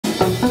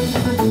I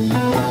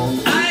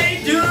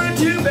ain't doing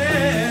too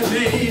bad,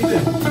 baby.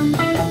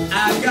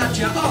 I got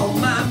you on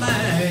my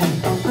mind.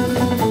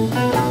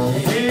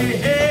 Hey,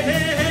 hey,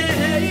 hey,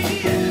 hey,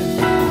 hey,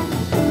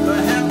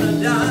 we're having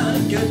a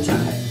darn good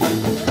time.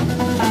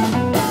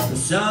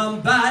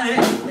 Somebody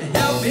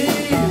help me,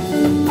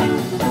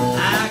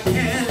 I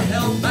can't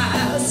help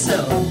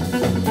myself.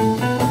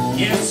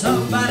 If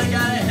somebody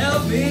gotta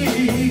help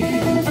me,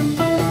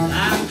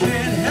 I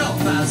can't help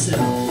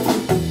myself.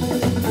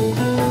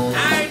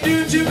 I ain't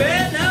doing too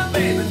bad now,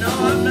 baby, no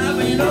I'm not,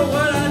 but you know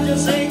what, I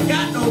just ain't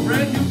got no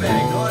brand new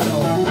bag, no I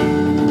don't.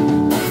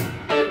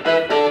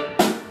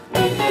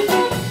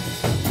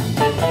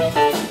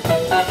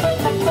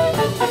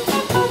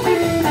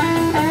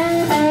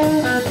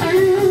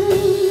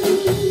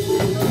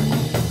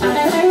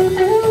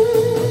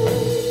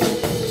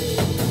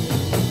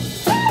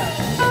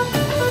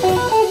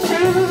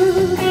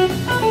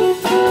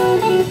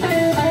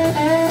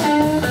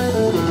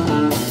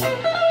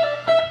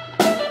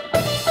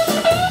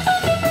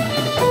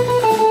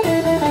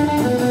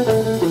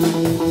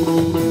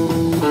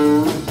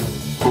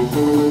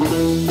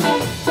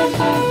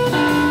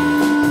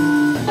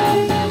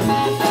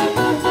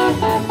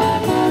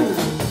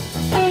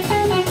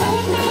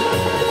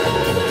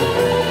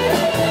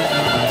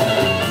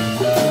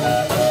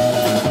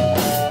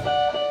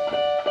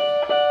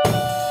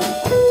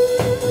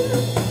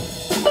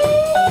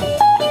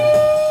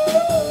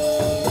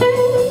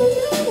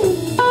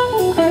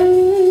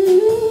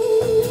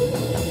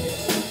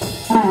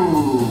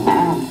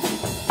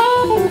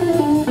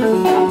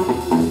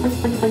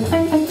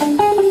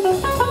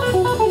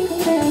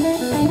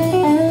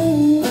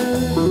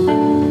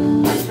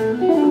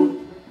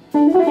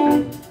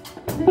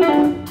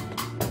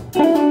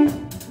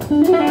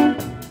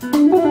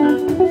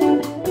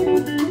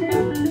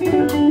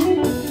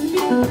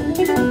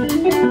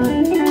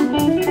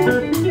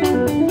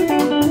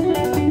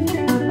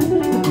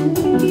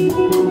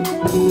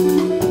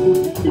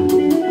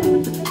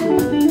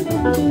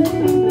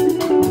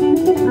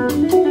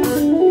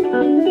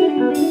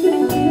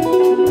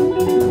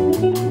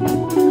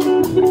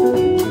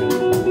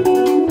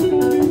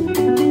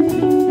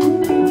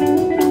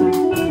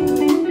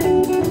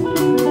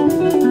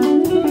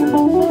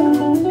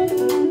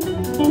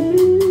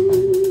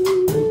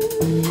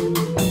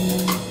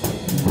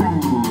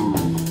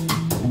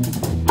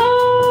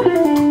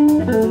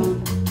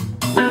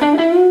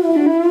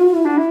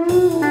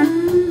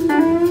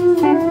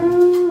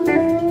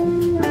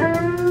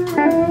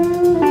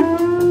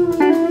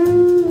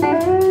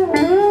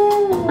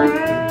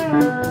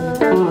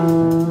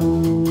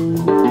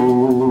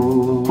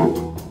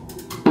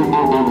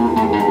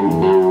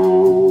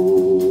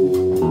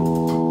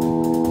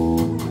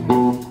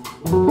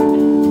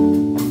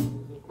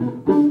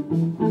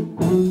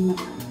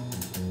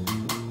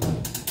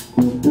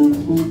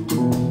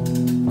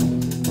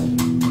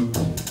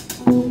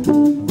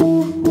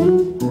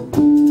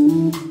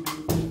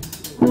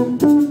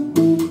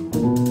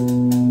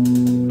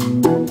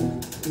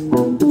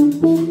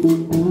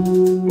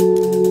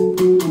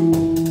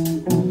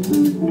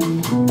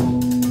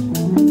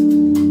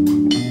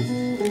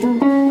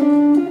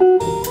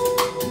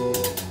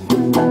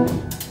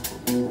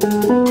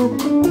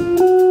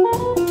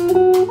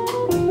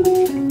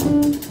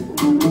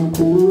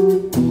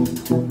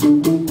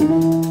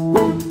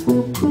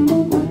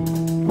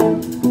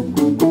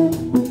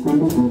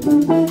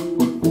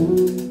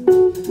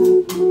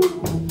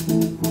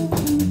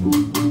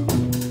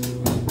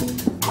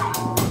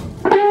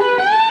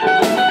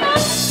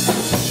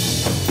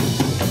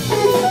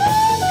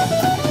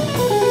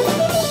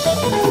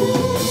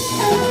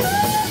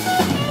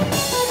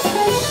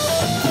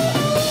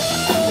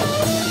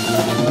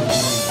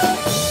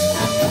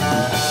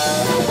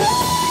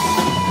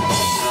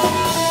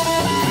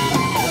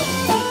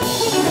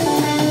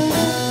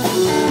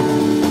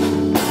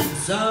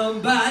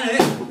 Somebody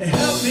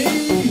help me,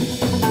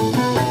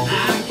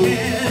 I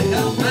can't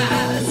help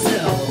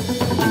myself.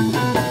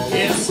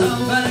 If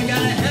somebody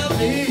gotta help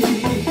me,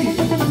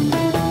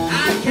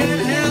 I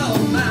can't help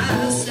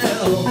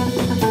myself.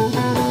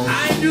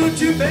 I ain't doing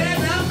too bad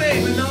now,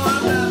 baby, no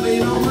I'm not, but you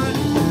know what?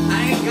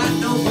 I ain't got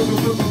no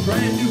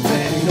brand new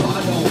bag, no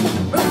I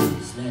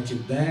don't. Snatch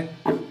it back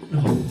and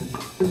hold it.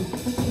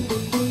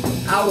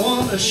 I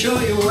wanna show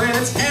you where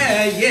it's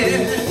at,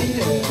 yeah.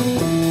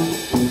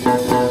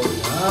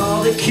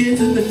 All the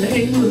kids in the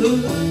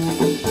neighborhood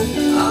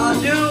are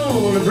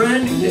doing a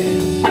brand new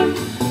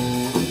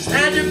dance.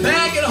 Snatch it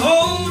back and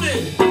hold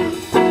it.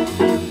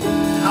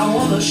 I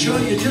wanna show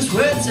you just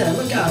where it's at.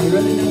 Look out, you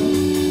ready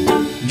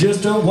now?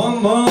 Just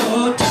one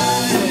more time.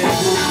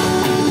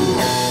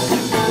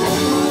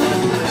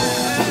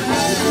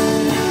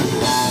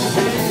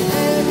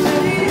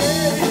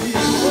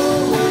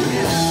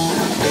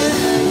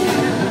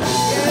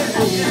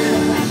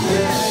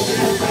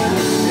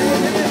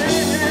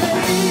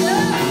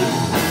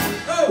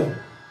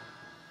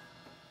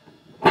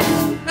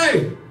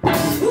 Hey!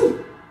 Woo!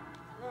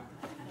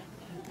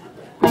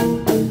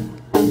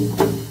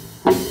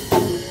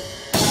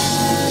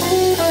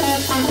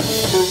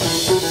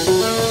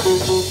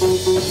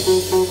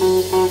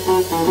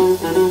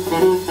 Thank